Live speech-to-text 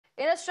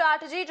In a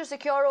strategy to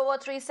secure over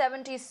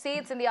 370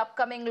 seats in the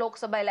upcoming Lok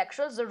Sabha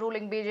elections, the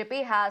ruling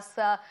BJP has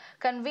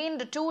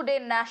convened a two-day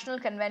national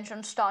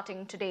convention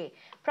starting today.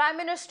 Prime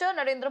Minister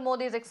Narendra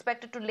Modi is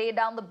expected to lay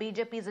down the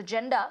BJP's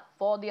agenda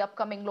for the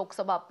upcoming Lok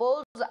Sabha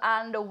polls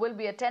and will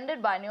be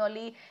attended by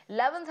nearly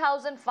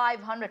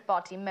 11,500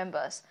 party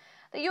members.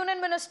 The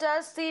union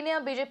ministers,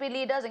 senior BJP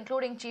leaders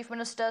including chief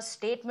ministers,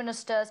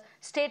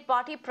 state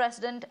party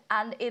president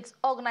and its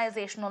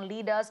organizational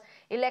leaders,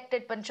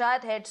 elected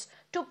panchayat heads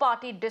to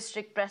party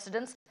district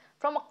presidents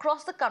from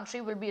across the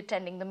country will be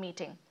attending the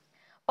meeting.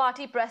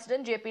 Party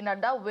President JP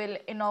Nadda will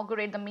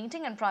inaugurate the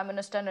meeting and Prime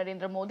Minister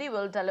Narendra Modi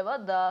will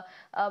deliver the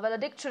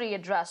valedictory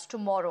address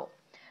tomorrow.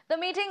 The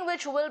meeting,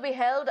 which will be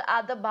held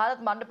at the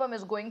Bharat Mandapam,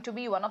 is going to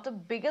be one of the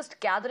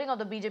biggest gathering of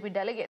the BJP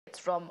delegates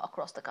from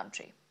across the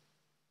country.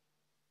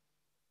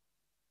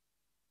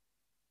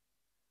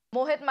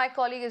 Mohit, my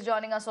colleague, is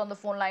joining us on the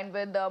phone line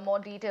with more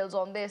details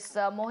on this.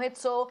 Mohit,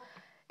 so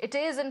it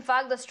is in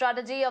fact the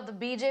strategy of the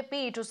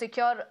BJP to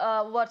secure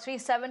over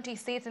 370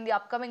 seats in the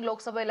upcoming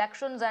Lok Sabha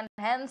elections, and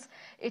hence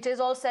it is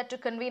all set to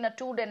convene a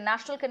two-day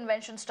national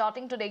convention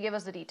starting today. Give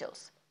us the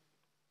details.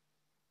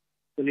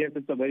 So yes,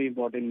 it's a very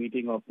important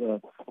meeting of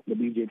the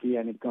BJP,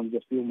 and it comes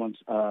just a few months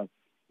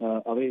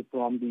away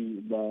from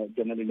the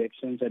general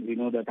elections, and we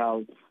know that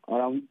how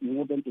around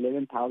more than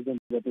 11,000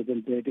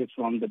 representatives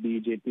from the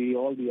BJP,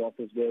 all the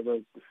office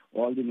bearers,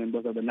 all the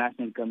members of the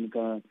national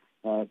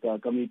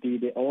committee,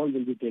 they all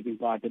will be taking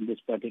part in this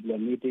particular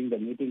meeting. The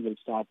meeting will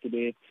start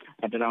today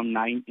at around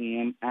 9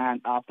 a.m.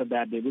 and after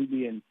that there will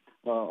be an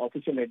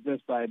official address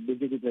by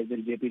BJP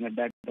President JP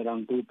Nadda at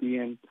around 2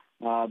 p.m.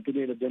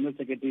 Today, the General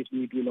Secretary's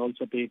meet will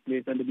also take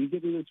place, and the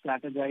BJP will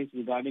strategize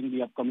regarding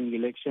the upcoming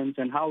elections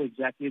and how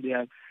exactly they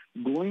are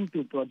going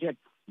to project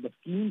the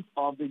schemes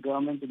of the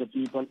government to the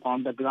people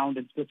on the ground,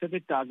 and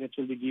specific targets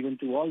will be given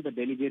to all the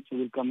delegates who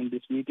will come in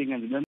this meeting.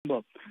 And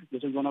remember,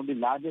 this is one of the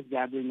largest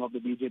gatherings of the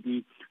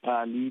BJP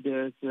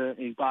leaders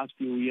in past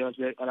few years,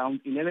 where around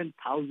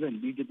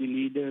 11,000 BJP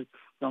leaders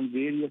from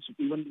various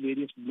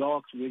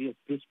blocks, various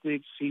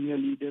districts, senior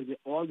leaders, they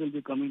all will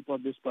be coming for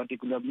this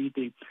particular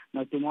meeting.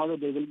 Now, tomorrow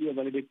there will be a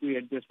valedictory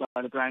address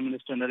by the Prime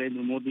Minister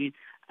Narendra Modi,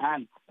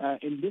 and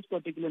in this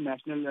particular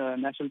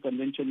national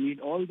convention meet,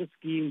 all the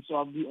schemes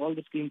of the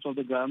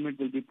government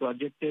will be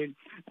projected.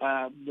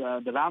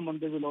 The Ram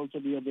Mandir will also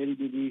be a very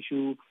big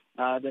issue.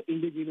 The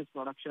indigenous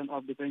production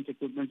of defense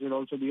equipment will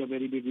also be a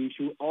very big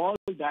issue. All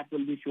that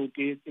will be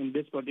showcased in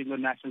this particular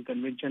national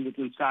convention, which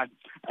will start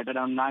at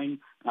around 9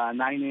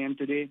 a.m.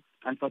 today.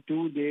 And for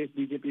 2 days,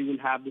 BJP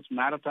will have this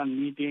marathon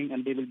meeting,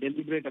 and they will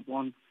deliberate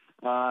upon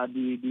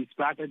the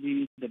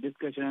strategy, the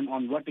discussion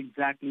on what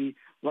exactly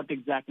will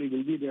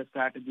be their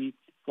strategy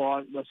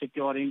for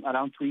securing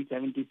around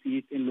 370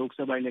 seats in Lok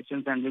Sabha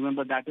elections. And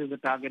remember, that is the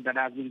target that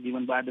has been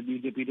given by the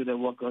BJP to the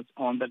workers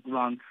on the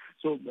ground.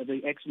 So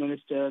the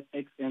ex-ministers,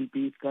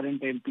 ex-MPs,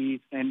 current MPs,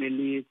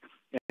 MLAs,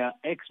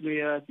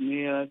 ex-mayors,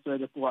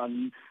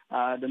 the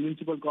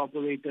municipal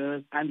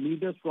corporators and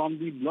leaders from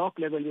the block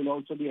level will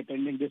also be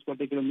attending this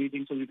particular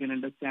meeting, so we can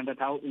understand that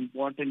how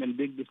important and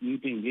big this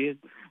meeting is.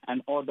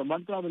 And all the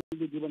mantra will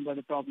be given by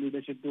the top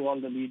leadership to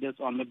all the leaders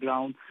on the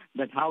ground,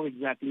 that how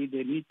exactly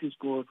they need to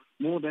score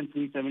more than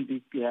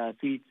 370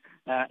 seats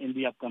in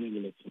the upcoming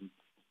election.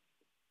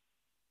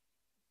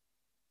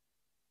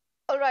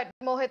 All right,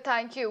 Mohit,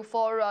 thank you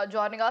for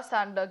joining us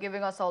and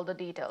giving us all the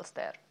details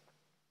there.